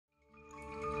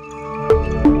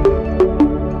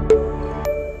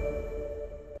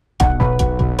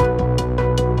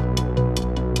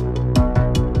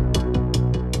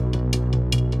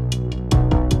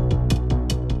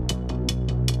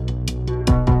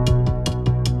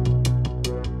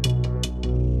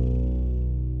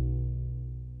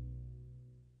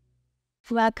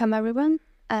Welcome, everyone.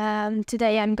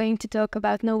 Today I'm going to talk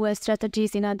about novel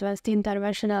strategies in advanced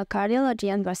interventional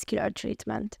cardiology and vascular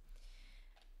treatment.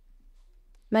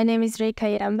 My name is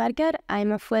Réka Ehrenberger.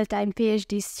 I'm a full-time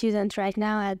PhD student right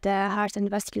now at the Heart and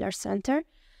Vascular Center.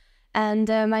 And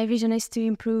my vision is to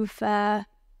improve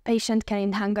patient care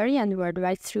in Hungary and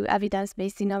worldwide through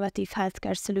evidence-based innovative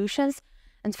healthcare solutions.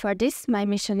 And for this, my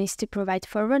mission is to provide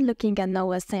forward-looking and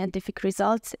novel scientific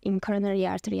results in coronary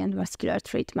artery and vascular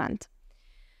treatment.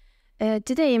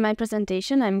 Today in my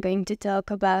presentation, I'm going to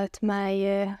talk about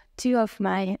two of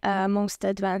my most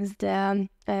advanced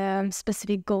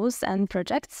specific goals and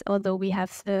projects, although we have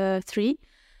three.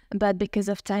 But because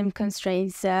of time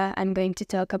constraints, I'm going to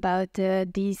talk about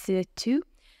these two.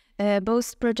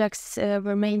 Both projects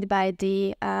were made by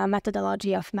the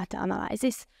methodology of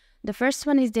meta-analysis. The first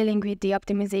one is dealing with the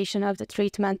optimization of the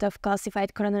treatment of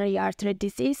calcified coronary artery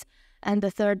disease, and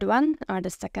the third one, or the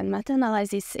second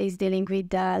meta-analysis, is dealing with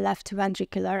the left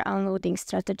ventricular unloading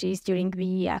strategies during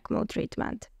VE ECMO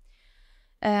treatment.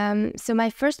 So my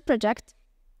first project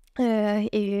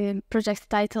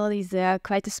title is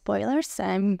quite a spoiler, so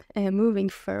I'm moving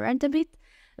forward a bit.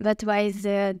 But why is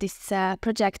this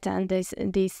project and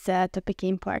this topic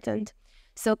important?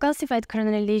 So calcified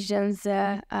coronary lesions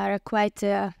are quite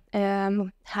a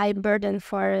high burden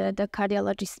for the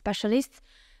cardiology specialists,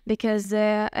 because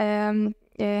a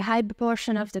high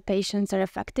proportion of the patients are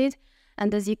affected,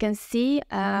 and as you can see,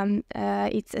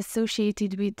 it's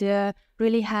associated with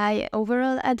really high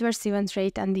overall adverse event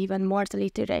rate and even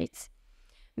mortality rates.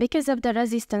 Because of the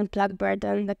resistant plaque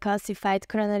burden, the calcified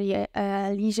coronary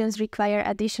lesions require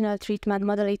additional treatment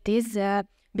modalities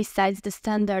besides the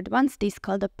standard ones. These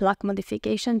called the plaque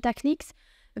modification techniques.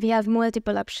 We have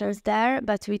multiple options there,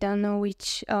 but we don't know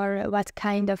which or what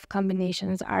kind of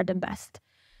combinations are the best.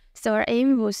 So our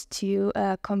aim was to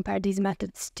compare these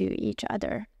methods to each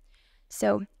other.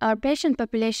 So our patient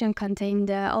population contained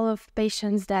all of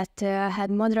patients that had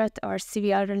moderate or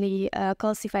severely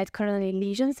calcified coronary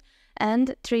lesions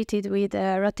and treated with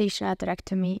rotational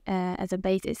atherectomy as a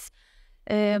basis.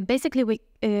 Basically, we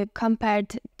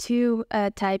compared two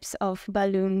types of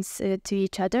balloons to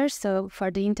each other. So for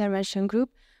the intervention group,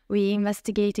 we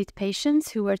investigated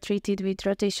patients who were treated with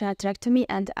rotational atherectomy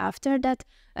and after that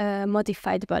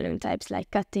modified balloon types like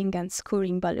cutting and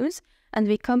screwing balloons. And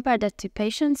we compared that to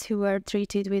patients who were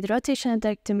treated with rotational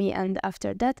atherectomy and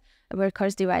after that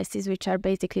workhorse devices, which are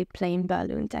basically plain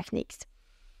balloon techniques.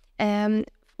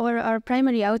 For our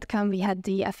primary outcome, we had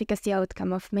the efficacy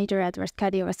outcome of major adverse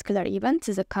cardiovascular events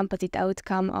as a composite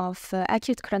outcome of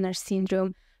acute coronary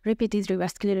syndrome, repeated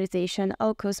revascularization,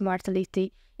 all-cause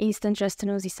mortality, in-stent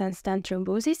restenosis, and stent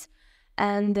thrombosis.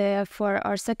 And for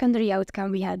our secondary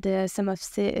outcome, we had some of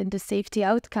the safety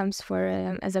outcomes for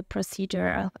as a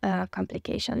procedural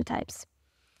complication types.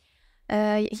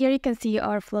 Here you can see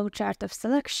our flowchart of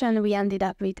selection. We ended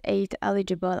up with 8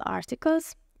 eligible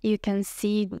articles. You can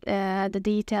see the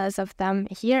details of them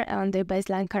here on the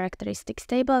baseline characteristics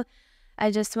table.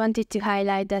 I just wanted to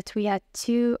highlight that we had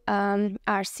 2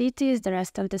 RCTs. The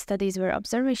rest of the studies were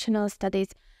observational studies,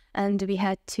 and we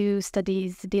had 2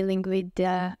 studies dealing with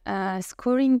the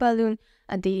screwing balloon,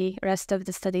 and the rest of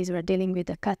the studies were dealing with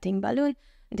the cutting balloon.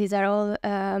 These are all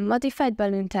modified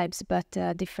balloon types, but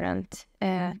different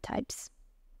types.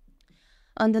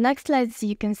 On the next slides,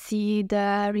 you can see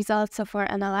the results of our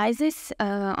analysis.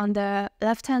 On the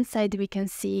left-hand side, we can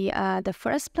see the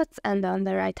forest plots, and on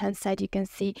the right-hand side, you can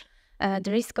see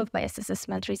the risk of bias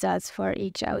assessment results for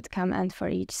each outcome and for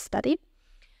each study.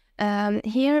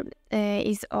 Here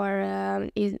is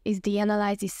the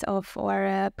analysis of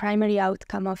our primary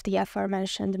outcome of the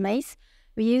aforementioned MACE.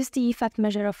 We used the effect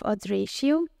measure of odds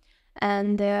ratio,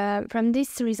 and from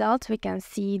this result we can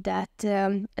see that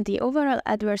the overall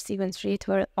adverse event rate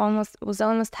was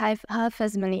almost half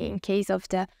as many in case of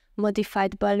the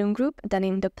modified balloon group than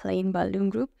in the plain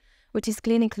balloon group, which is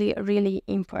clinically really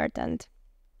important.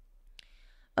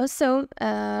 Also,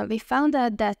 we found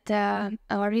out that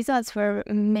our results were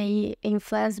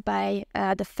influenced by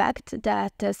the fact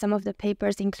that some of the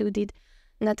papers included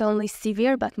not only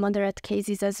severe but moderate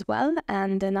cases as well,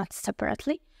 and not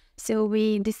separately. So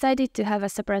we decided to have a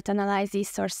separate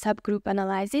analysis or subgroup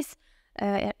analysis,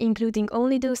 including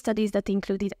only those studies that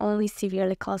included only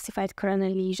severely calcified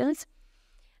coronary lesions.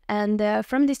 And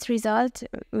from this result,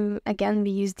 again, we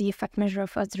use the effect measure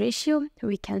of odds ratio.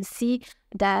 We can see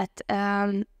that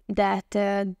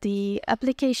the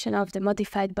application of the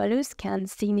modified balloons can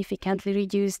significantly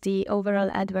reduce the overall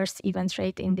adverse event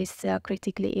rate in this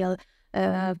critically ill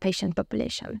patient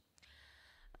population.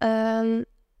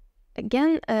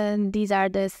 again, these are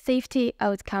the safety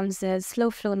outcomes, slow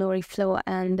flow, no reflow,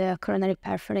 and coronary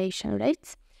perforation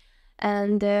rates.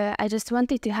 And I just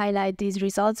wanted to highlight these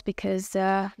results because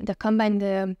the combined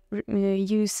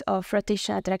use of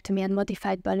rotational atherectomy and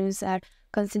modified balloons are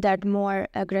considered more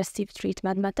aggressive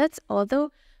treatment methods, although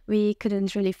we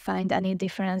couldn't really find any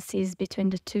differences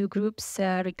between the two groups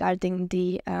regarding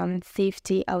the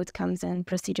safety outcomes and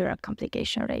procedural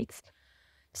complication rates.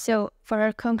 So for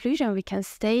our conclusion, we can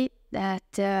state that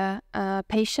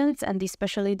patients, and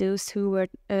especially those who were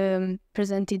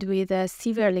presented with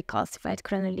severely calcified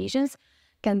coronary lesions,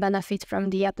 can benefit from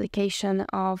the application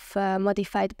of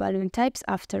modified balloon types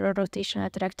after a rotational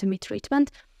atherectomy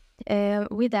treatment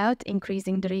without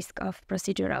increasing the risk of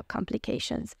procedural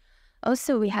complications.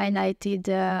 Also, we highlighted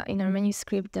in our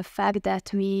manuscript the fact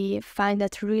that we find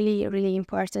it really, really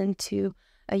important to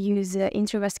use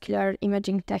intravascular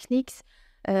imaging techniques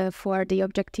for the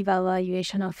objective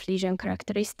evaluation of lesion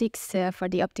characteristics for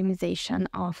the optimization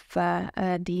of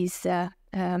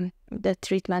the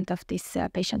treatment of this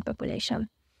patient population.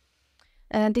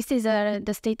 This is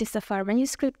the status of our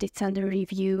manuscript. It's under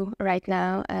review right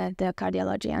now at the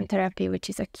Cardiology and Therapy, which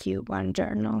is a Q1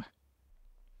 journal.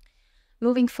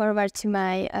 Moving forward to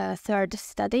my third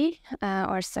study,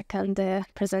 or second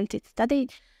presented study,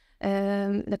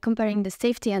 comparing the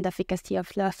safety and efficacy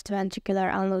of left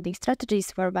ventricular unloading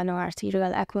strategies for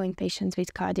veno-arterial echo in patients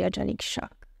with cardiogenic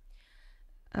shock.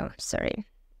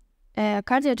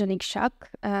 Cardiogenic shock,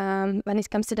 when it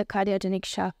comes to the cardiogenic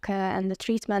shock and the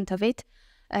treatment of it,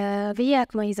 VA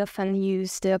ECMO is often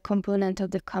used a component of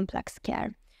the complex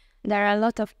care. There are a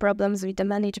lot of problems with the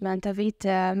management of it,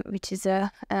 which is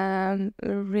a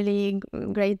really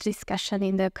great discussion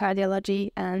in the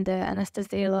cardiology and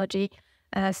anesthesiology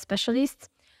specialists.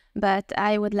 But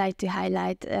I would like to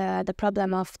highlight the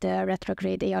problem of the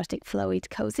retrograde aortic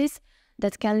fluid causes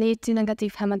that can lead to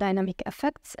negative hemodynamic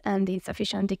effects and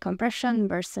insufficient decompression,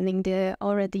 worsening the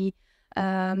already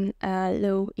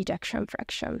low ejection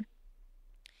fraction.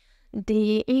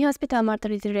 The in-hospital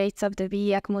mortality rates of the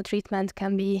VE ECMO treatment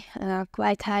can be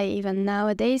quite high even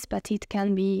nowadays, but it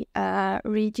can be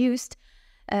reduced,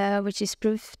 which is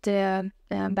proved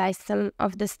by some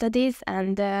of the studies,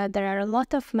 and there are a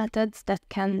lot of methods that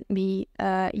can be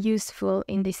useful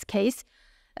in this case,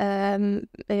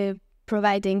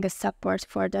 providing a support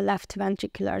for the left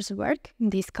ventricular's work.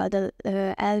 These called the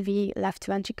LV, left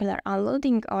ventricular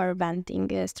unloading, or venting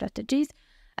strategies.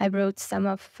 I wrote some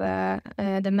of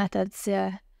the methods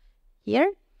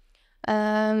here.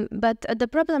 But the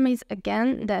problem is,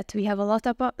 again, that we have a lot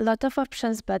of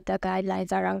options, but the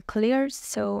guidelines are unclear,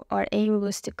 so our aim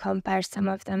was to compare some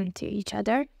of them to each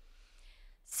other.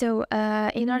 So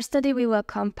in our study, we will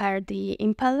compare the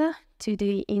Impella to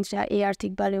the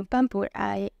intra-aortic balloon pump, or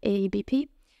IABP,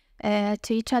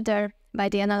 to each other by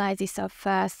the analysis of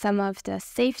some of the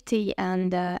safety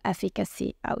and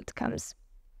efficacy outcomes.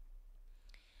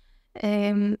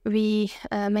 We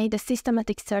made a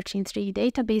systematic search in 3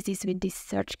 databases with this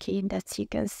search key that you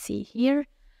can see here,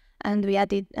 and we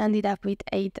ended up with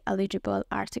 8 eligible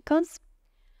articles.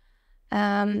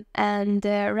 Right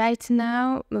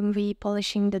now we're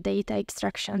polishing the data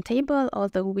extraction table,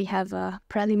 although we have a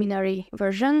preliminary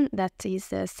version that is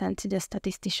sent to the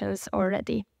statisticians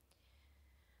already.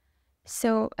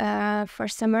 So for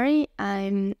summary,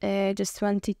 I just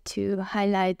wanted to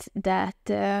highlight that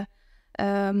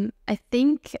I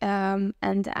think and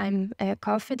I'm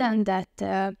confident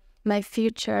that my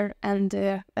future and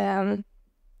the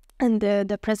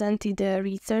presented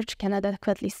research can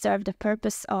adequately serve the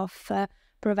purpose of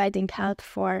providing help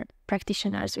for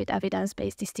practitioners with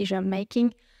evidence-based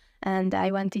decision-making. And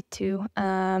I wanted to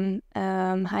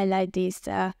highlight this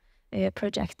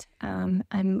project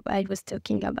I was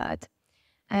talking about.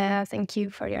 Thank you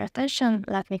for your attention.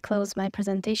 Let me close my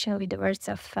presentation with the words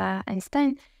of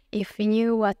Einstein. If we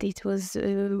knew what it was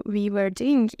we were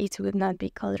doing, it would not be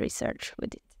called research,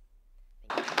 would it?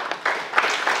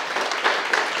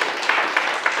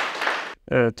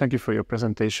 Thank you for your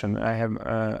presentation. I have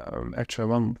actually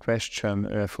one question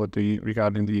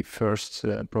regarding the first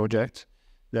project.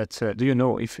 That do you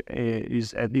know if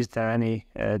is there any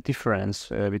difference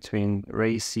between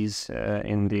races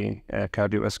in the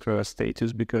cardiovascular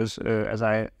status? Because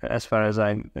as far as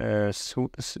I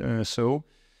saw,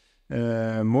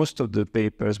 most of the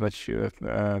papers which you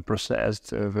have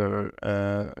processed were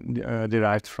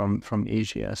derived from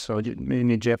Asia, so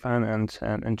mainly Japan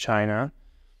and China.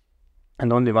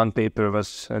 And only one paper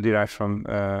was derived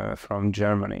from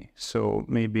Germany. So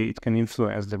maybe it can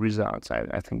influence the results.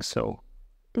 I think so.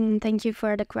 Thank you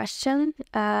for the question.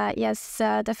 Yes,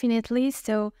 definitely.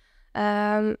 So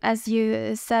As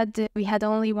you said, we had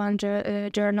only one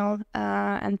journal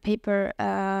and paper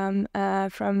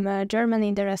from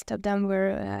Germany. The rest of them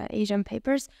were Asian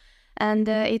papers. And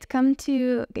it came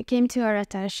to our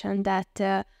attention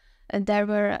that there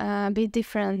were a bit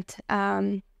different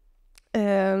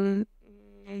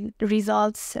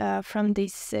results from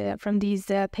these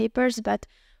papers, but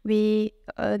we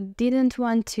didn't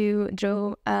want to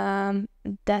draw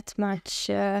that much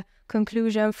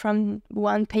conclusion from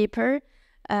one paper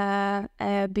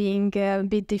being a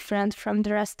bit different from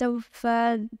the rest of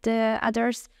the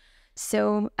others.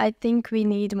 So I think we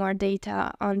need more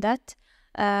data on that.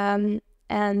 And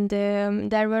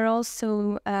there were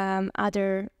also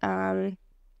other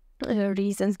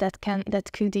reasons that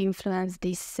could influence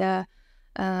this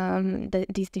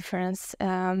difference.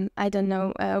 I don't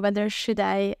know whether should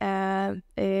I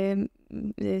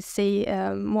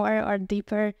say more or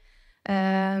deeper,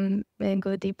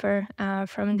 go deeper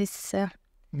from this.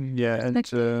 Yeah,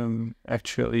 and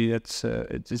actually, it's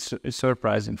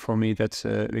surprising for me that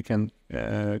we can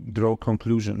draw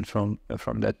conclusion from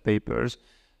that papers.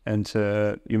 And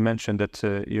you mentioned that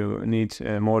you need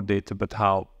more data, but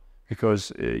how?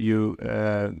 Because you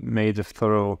made a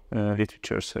thorough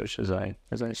literature search, as I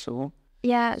saw.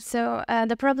 Yeah. So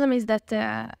the problem is that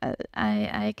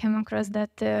I came across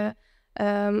that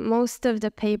most of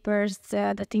the papers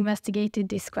that investigated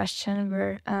this question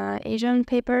were Asian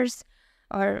papers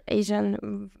or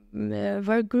Asian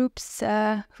work groups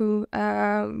who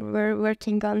were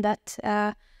working on that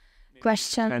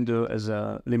question. And as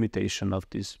a limitation of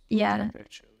this project,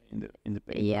 actually, in the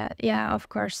paper. Yeah, of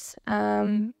course.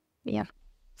 Yeah.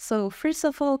 So first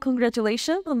of all,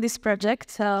 congratulations on this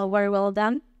project. Very well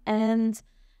done. And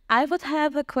I would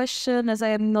have a question, as I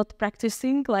am not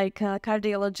practicing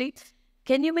cardiology.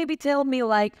 Can you maybe tell me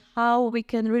how we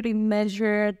can really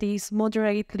measure these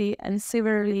moderately and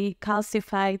severely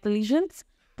calcified lesions,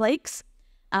 plaques?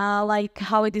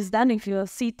 How it is done, if your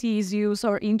CT is used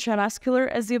or intravascular,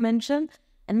 as you mentioned,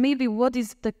 and maybe what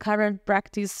is the current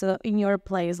practice in your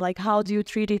place? How do you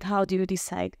treat it? How do you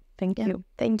decide? Thank you.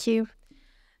 Thank you.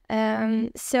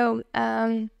 In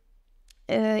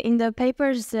the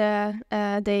papers,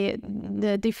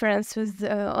 the difference was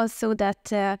also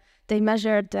that they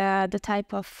measured the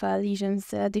type of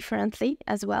lesions differently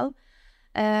as well.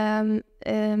 In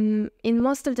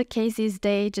most of the cases,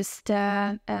 they just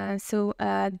saw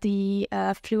the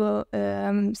fluo,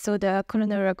 so the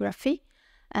coronarography,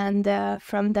 and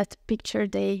from that picture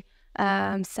they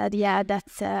said, yeah,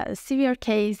 that's a severe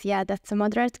case, yeah, that's a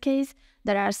moderate case.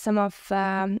 There are some of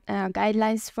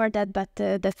guidelines for that, but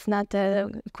that's not a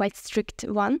quite strict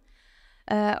one.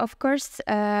 Of course,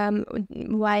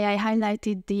 why I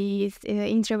highlighted the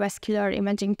intravascular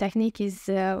imaging technique is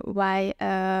why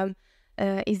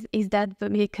is that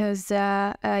because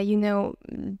for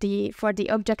the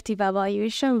objective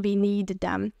evaluation we need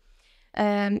them.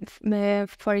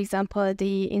 For example,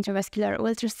 the intravascular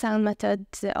ultrasound method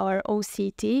or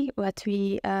OCT, what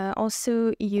we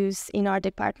also use in our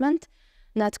department,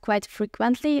 not quite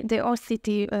frequently. The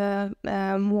OCT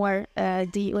more,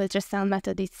 the ultrasound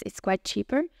method is quite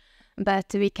cheaper, but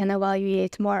we can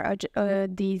evaluate more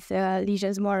these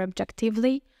lesions more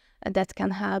objectively. That can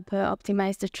help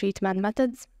optimize the treatment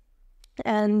methods.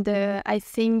 And I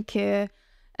think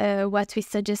what we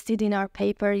suggested in our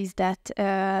paper is that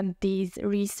these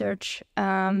research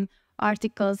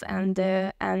articles and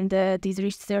these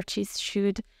researches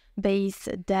should base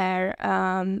their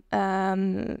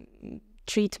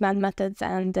treatment methods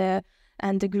and the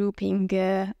grouping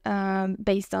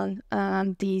based on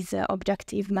these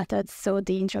objective methods, so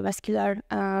the intravascular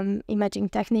imaging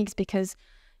techniques, because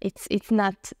it's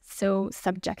not so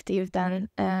subjective than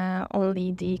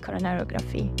only the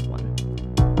coronarography one.